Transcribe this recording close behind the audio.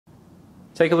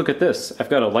Take a look at this. I've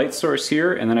got a light source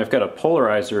here, and then I've got a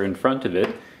polarizer in front of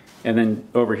it, and then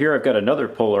over here I've got another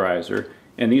polarizer,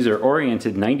 and these are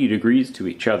oriented 90 degrees to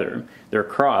each other. They're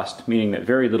crossed, meaning that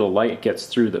very little light gets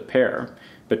through the pair.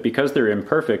 But because they're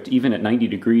imperfect, even at 90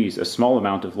 degrees, a small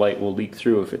amount of light will leak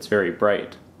through if it's very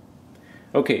bright.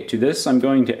 Okay, to this I'm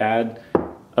going to add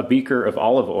a beaker of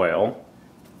olive oil,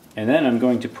 and then I'm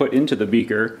going to put into the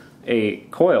beaker a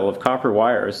coil of copper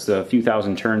wires, a few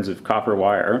thousand turns of copper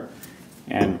wire,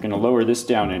 and we're going to lower this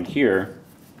down in here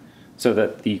so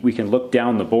that we can look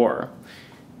down the bore.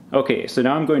 Okay, so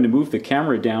now I'm going to move the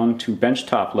camera down to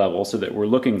benchtop level so that we're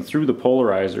looking through the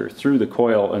polarizer, through the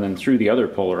coil, and then through the other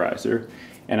polarizer,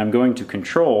 and I'm going to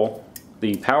control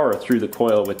the power through the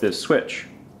coil with this switch.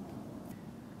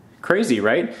 Crazy,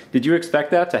 right? Did you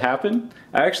expect that to happen?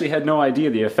 I actually had no idea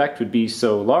the effect would be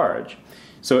so large.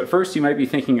 So at first you might be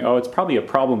thinking, oh, it's probably a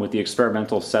problem with the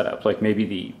experimental setup, like maybe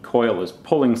the coil is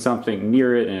pulling something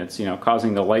near it and it's,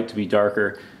 causing the light to be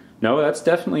darker. No, that's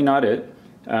definitely not it.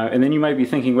 And then you might be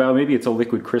thinking, well, maybe it's a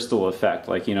liquid crystal effect,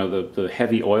 like, the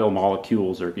heavy oil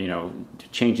molecules are,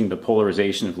 changing the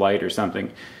polarization of light or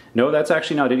something. No, that's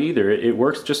actually not it either. It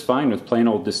works just fine with plain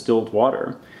old distilled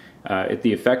water.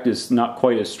 The effect is not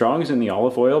quite as strong as in the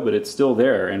olive oil, but it's still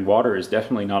there, and water is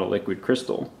definitely not a liquid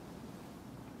crystal.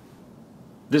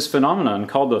 This phenomenon,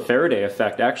 called the Faraday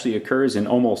effect, actually occurs in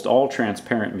almost all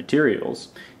transparent materials.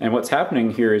 And what's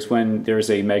happening here is when there's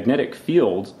a magnetic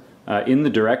field in the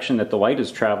direction that the light is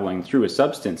traveling through a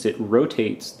substance, it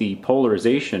rotates the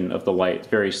polarization of the light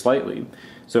very slightly.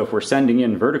 So if we're sending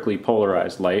in vertically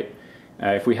polarized light,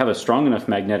 if we have a strong enough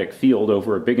magnetic field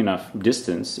over a big enough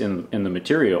distance in the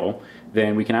material,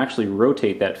 then we can actually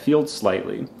rotate that field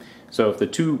slightly. So if the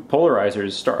two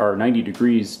polarizers are 90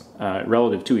 degrees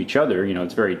relative to each other,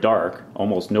 it's very dark,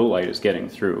 almost no light is getting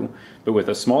through. But with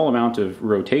a small amount of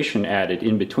rotation added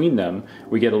in between them,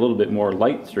 we get a little bit more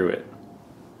light through it.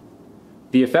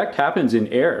 The effect happens in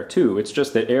air too. It's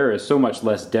just that air is so much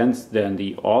less dense than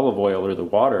the olive oil or the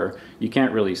water, you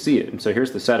can't really see it. And so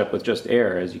here's the setup with just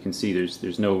air. As you can see,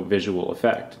 there's no visual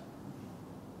effect.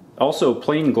 Also,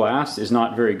 plain glass is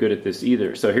not very good at this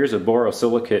either. So here's a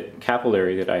borosilicate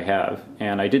capillary that I have,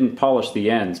 and I didn't polish the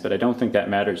ends, but I don't think that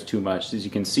matters too much. As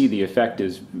you can see, the effect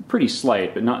is pretty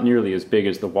slight, but not nearly as big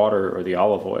as the water or the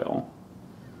olive oil.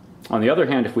 On the other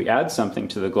hand, if we add something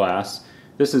to the glass,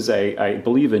 this is I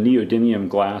believe a neodymium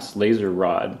glass laser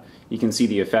rod. You can see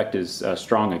the effect is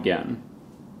strong again.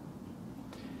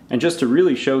 And just to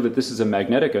really show that this is a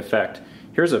magnetic effect,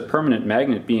 here's a permanent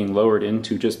magnet being lowered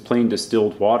into just plain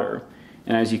distilled water.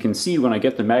 And as you can see, when I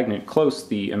get the magnet close,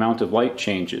 the amount of light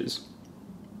changes.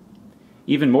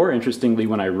 Even more interestingly,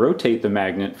 when I rotate the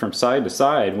magnet from side to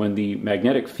side, when the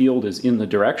magnetic field is in the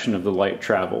direction of the light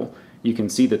travel, you can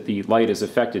see that the light is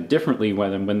affected differently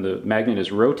when the magnet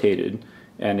is rotated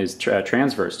and is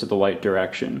transverse to the light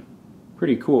direction.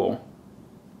 Pretty cool.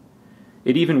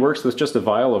 It even works with just a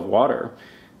vial of water.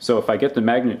 So if I get the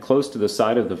magnet close to the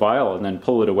side of the vial and then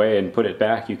pull it away and put it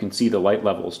back, you can see the light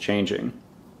levels changing.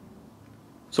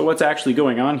 So what's actually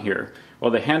going on here?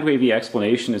 Well, the hand-wavy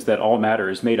explanation is that all matter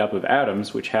is made up of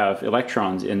atoms which have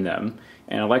electrons in them,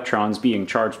 and electrons, being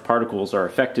charged particles, are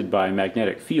affected by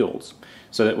magnetic fields.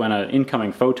 So that when an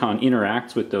incoming photon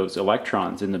interacts with those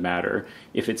electrons in the matter,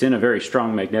 if it's in a very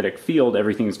strong magnetic field,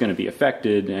 everything is going to be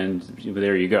affected, and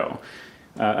there you go.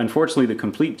 Unfortunately, the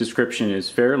complete description is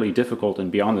fairly difficult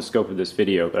and beyond the scope of this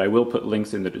video, but I will put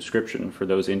links in the description for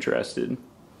those interested.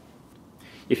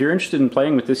 If you're interested in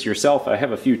playing with this yourself, I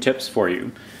have a few tips for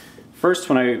you. First,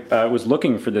 when I was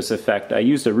looking for this effect, I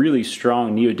used a really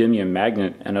strong neodymium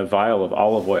magnet and a vial of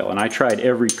olive oil, and I tried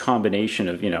every combination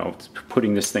of,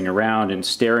 putting this thing around and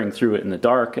staring through it in the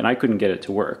dark, and I couldn't get it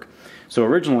to work. So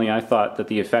originally I thought that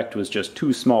the effect was just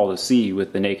too small to see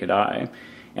with the naked eye.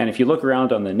 And if you look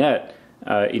around on the net,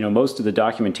 most of the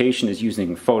documentation is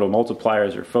using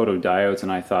photomultipliers or photodiodes,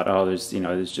 and I thought, oh, there's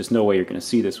just no way you're going to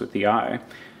see this with the eye.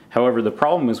 However, the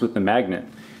problem is with the magnet.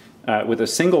 With a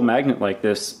single magnet like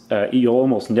this, you'll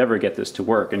almost never get this to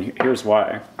work, and here's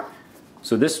why.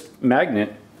 So this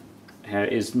magnet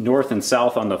is north and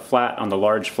south on the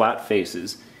large flat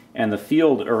faces, and the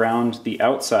field around the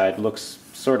outside looks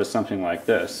sort of something like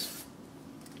this.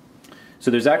 So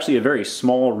there's actually a very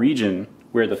small region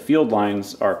where the field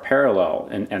lines are parallel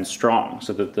and strong,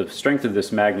 so that the strength of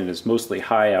this magnet is mostly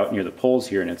high out near the poles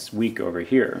here, and it's weak over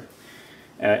here.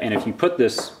 And if you put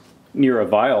this near a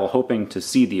vial hoping to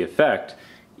see the effect,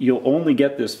 you'll only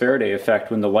get this Faraday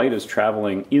effect when the light is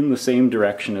traveling in the same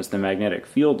direction as the magnetic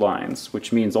field lines,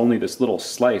 which means only this little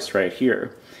slice right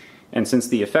here. And since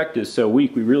the effect is so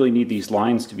weak, we really need these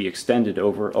lines to be extended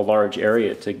over a large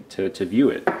area to view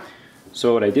it.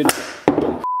 So what I did...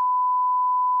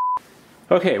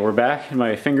 Okay, we're back and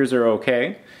my fingers are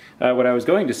okay. What I was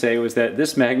going to say was that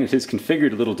this magnet is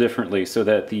configured a little differently so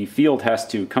that the field has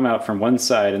to come out from one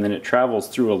side and then it travels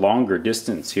through a longer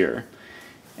distance here.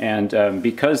 And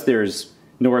because there's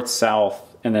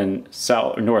north-south and then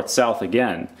north-south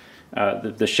again,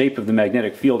 the shape of the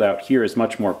magnetic field out here is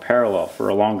much more parallel for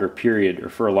a longer period or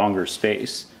for a longer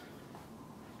space.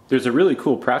 There's a really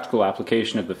cool practical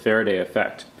application of the Faraday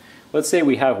effect. Let's say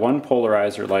we have one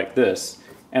polarizer like this,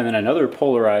 and then another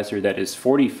polarizer that is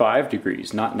 45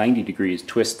 degrees, not 90 degrees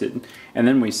twisted. And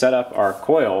then we set up our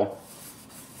coil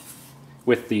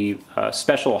with the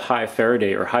special high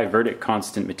Faraday or high verdict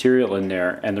constant material in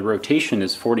there, and the rotation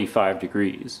is 45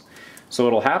 degrees. So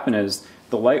what'll happen is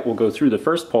the light will go through the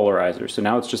first polarizer, so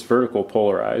now it's just vertical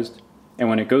polarized. And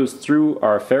when it goes through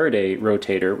our Faraday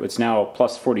rotator, it's now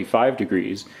plus 45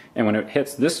 degrees. And when it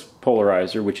hits this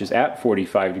polarizer, which is at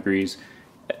 45 degrees,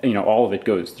 all of it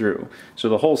goes through. So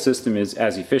the whole system is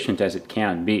as efficient as it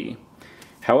can be.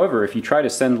 However, if you try to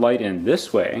send light in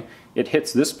this way, it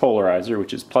hits this polarizer,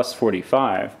 which is plus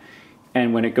 45,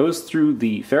 and when it goes through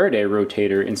the Faraday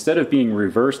rotator, instead of being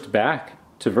reversed back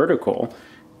to vertical,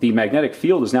 the magnetic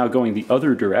field is now going the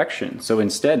other direction. So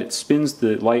instead it spins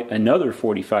the light another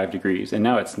 45 degrees, and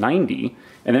now it's 90,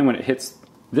 and then when it hits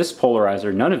this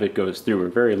polarizer, none of it goes through, or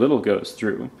very little goes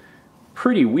through.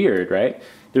 Pretty weird, right?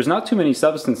 There's not too many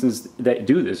substances that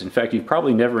do this. In fact, you've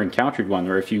probably never encountered one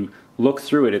where if you look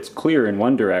through it, it's clear in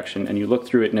one direction, and you look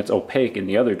through it and it's opaque in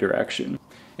the other direction.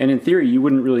 And in theory, you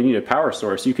wouldn't really need a power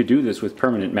source. You could do this with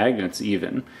permanent magnets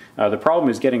even. The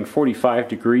problem is getting 45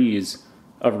 degrees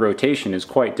of rotation is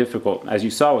quite difficult. As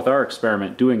you saw with our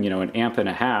experiment, doing an amp and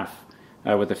a half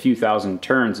with a few thousand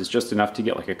turns is just enough to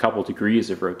get like a couple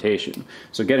degrees of rotation.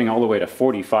 So getting all the way to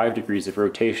 45 degrees of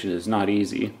rotation is not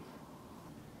easy.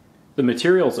 The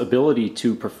material's ability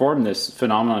to perform this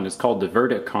phenomenon is called the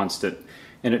verdict constant,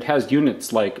 and it has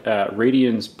units like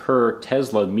radians per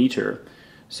Tesla meter.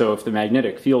 So if the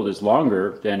magnetic field is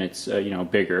longer, then it's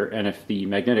bigger, and if the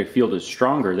magnetic field is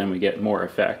stronger, then we get more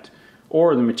effect.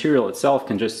 Or the material itself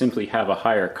can just simply have a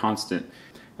higher constant.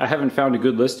 I haven't found a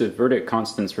good list of verdict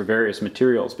constants for various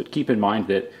materials, but keep in mind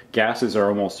that gases are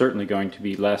almost certainly going to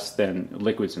be less than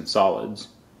liquids and solids.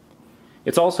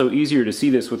 It's also easier to see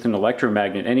this with an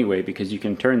electromagnet anyway, because you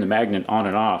can turn the magnet on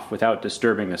and off without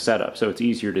disturbing the setup, so it's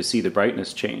easier to see the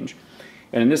brightness change.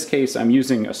 And in this case, I'm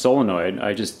using a solenoid.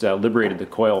 I just liberated the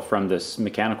coil from this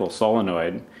mechanical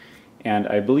solenoid, and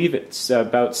I believe it's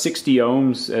about 60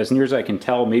 ohms, as near as I can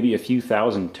tell, maybe a few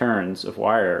thousand turns of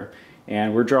wire.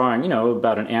 And we're drawing,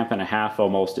 about an amp and a half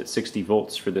almost at 60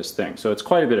 volts for this thing. So it's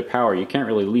quite a bit of power. You can't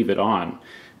really leave it on.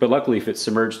 But luckily, if it's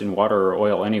submerged in water or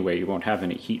oil anyway, you won't have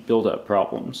any heat buildup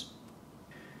problems.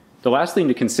 The last thing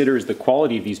to consider is the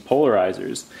quality of these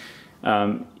polarizers.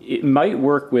 It might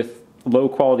work with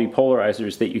low-quality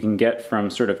polarizers that you can get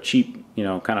from sort of cheap,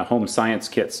 kind of home science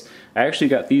kits. I actually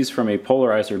got these from a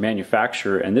polarizer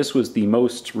manufacturer, and this was the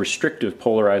most restrictive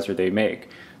polarizer they make.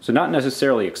 So not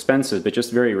necessarily expensive, but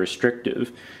just very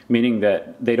restrictive, meaning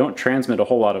that they don't transmit a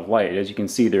whole lot of light. As you can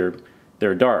see,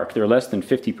 they're dark. They're less than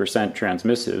 50%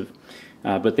 transmissive,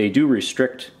 but they do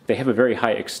restrict. They have a very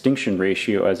high extinction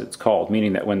ratio, as it's called,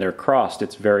 meaning that when they're crossed,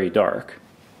 it's very dark.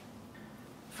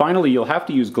 Finally, you'll have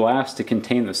to use glass to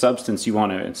contain the substance you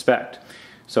want to inspect.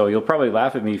 So you'll probably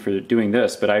laugh at me for doing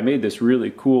this, but I made this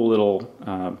really cool little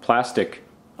plastic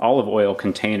olive oil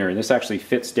container, and this actually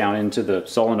fits down into the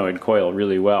solenoid coil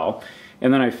really well.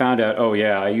 And then I found out, oh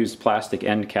yeah, I used plastic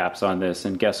end caps on this,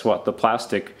 and guess what? The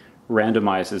plastic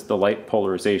randomizes the light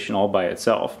polarization all by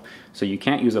itself. So you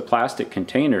can't use a plastic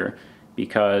container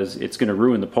because it's going to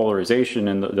ruin the polarization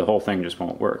and the whole thing just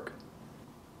won't work.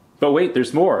 But wait,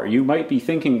 there's more. You might be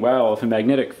thinking, well, if a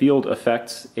magnetic field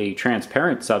affects a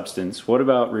transparent substance, what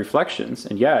about reflections?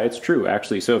 And yeah, it's true,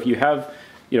 actually. So if you have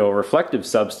a reflective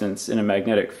substance in a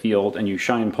magnetic field and you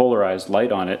shine polarized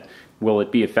light on it, will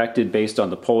it be affected based on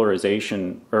the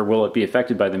polarization, or will it be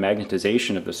affected by the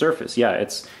magnetization of the surface? Yeah,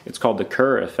 it's called the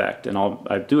Kerr effect, and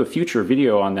I'll do a future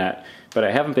video on that, but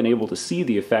I haven't been able to see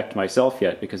the effect myself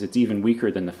yet because it's even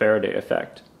weaker than the Faraday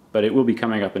effect. But it will be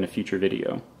coming up in a future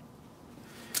video.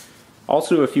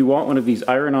 Also, if you want one of these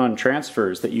iron-on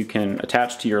transfers that you can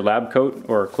attach to your lab coat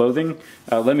or clothing,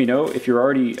 let me know. If you're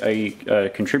already a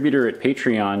contributor at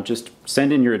Patreon, just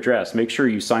send in your address. Make sure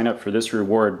you sign up for this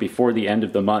reward before the end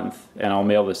of the month, and I'll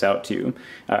mail this out to you.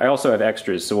 I also have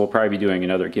extras, so we'll probably be doing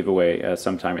another giveaway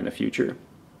sometime in the future.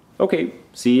 Okay,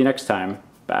 see you next time.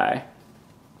 Bye.